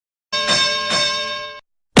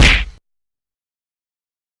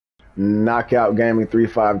Knockout Gaming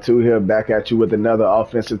 352 here, back at you with another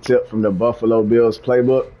offensive tip from the Buffalo Bills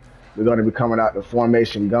playbook. We're going to be coming out the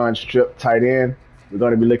formation gun strip tight end. We're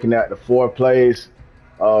going to be looking at the 4 plays.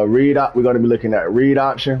 We're going to be looking at read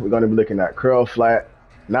option. We're going to be looking at curl flat,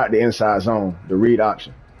 not the inside zone, the read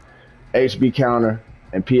option. HB counter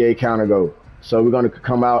and PA counter go. So we're going to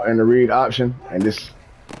come out in the read option, and this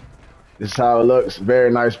is how it looks.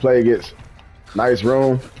 Very nice play, gets nice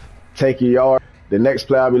room, take your yard. The next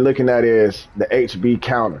play I'll be looking at is the HB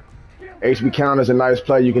counter. HB counter is a nice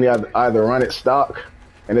play. You can either run it stock,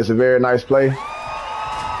 and it's a very nice play,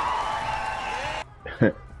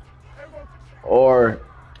 or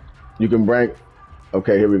you can bring,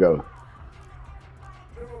 okay, here we go.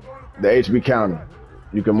 The HB counter.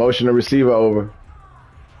 You can motion the receiver over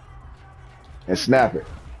and snap it.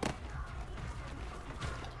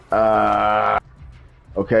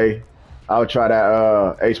 Okay, I'll try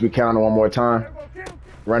that HB counter one more time.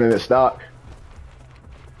 Running it stock.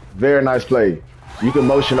 Very nice play. You can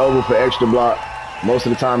motion over for extra block. Most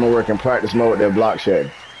of the time I work in practice mode, they're block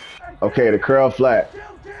shedding. Okay, the curl flat.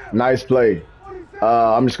 Nice play.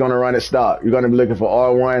 I'm just gonna run it stock. You're gonna be looking for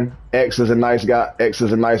R1. X is a nice guy. X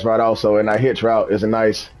is a nice route also, and that hitch route is a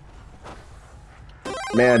nice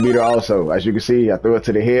man beater also. As you can see, I threw it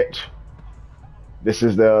to the hitch. This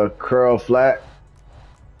is the curl flat.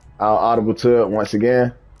 I'll audible to it once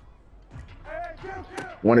again.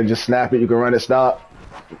 Want to just snap it, you can run it stop.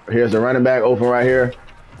 Here's the running back open right here.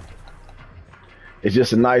 It's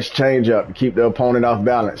just a nice change up to keep the opponent off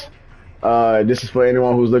balance. This is for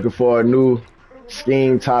anyone who's looking for a new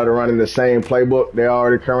scheme, tired of running the same playbook they're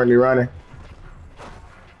already currently running.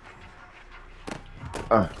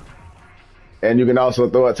 And you can also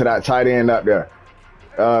throw it to that tight end up there.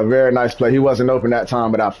 Very nice play. He wasn't open that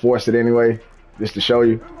time, but I forced it anyway, just to show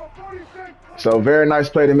you. So very nice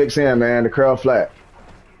play to mix in, man. The curl flat.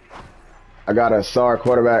 I got a SAR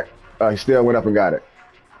quarterback. He still went up and got it.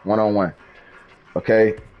 1-on-1.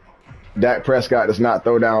 Okay. Dak Prescott does not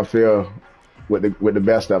throw downfield with the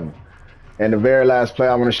best of them. And the very last play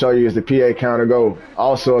I want to show you is the PA counter go.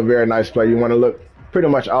 Also a very nice play. You want to look, pretty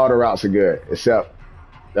much all the routes are good except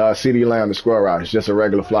CD Lamb, the square route. It's just a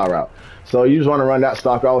regular fly route. So you just want to run that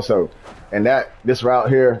stock also. And this route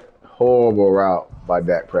here, horrible route by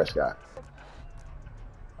Dak Prescott.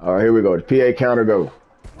 All right, here we go. The PA counter go.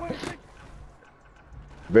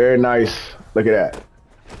 Very nice. Look at that.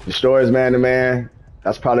 Destroys man-to-man.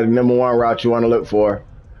 That's probably the #1 route you want to look for.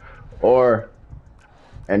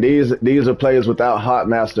 And these are plays without hot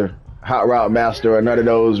route master, or none of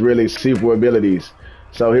those really super abilities.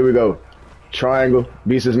 So here we go. Triangle,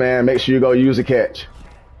 beats his man. Make sure you go use a catch.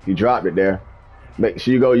 You dropped it there. Make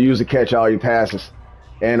sure you go use a catch all your passes.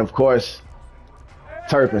 And of course,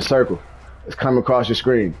 turf and circle. It's coming across your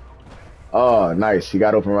screen. Oh, nice. He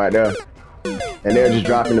got open right there. And they're just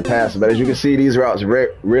dropping the passes. But as you can see, these routes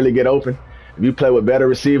really get open. If you play with better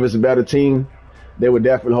receivers, a better team, they would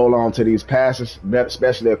definitely hold on to these passes,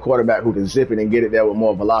 especially a quarterback who can zip it and get it there with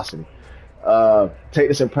more velocity. Take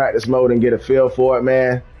this in practice mode and get a feel for it,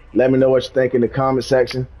 man. Let me know what you think in the comment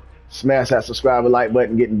section. Smash that subscribe and like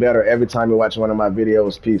button, getting better every time you watch one of my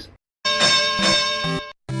videos. Peace.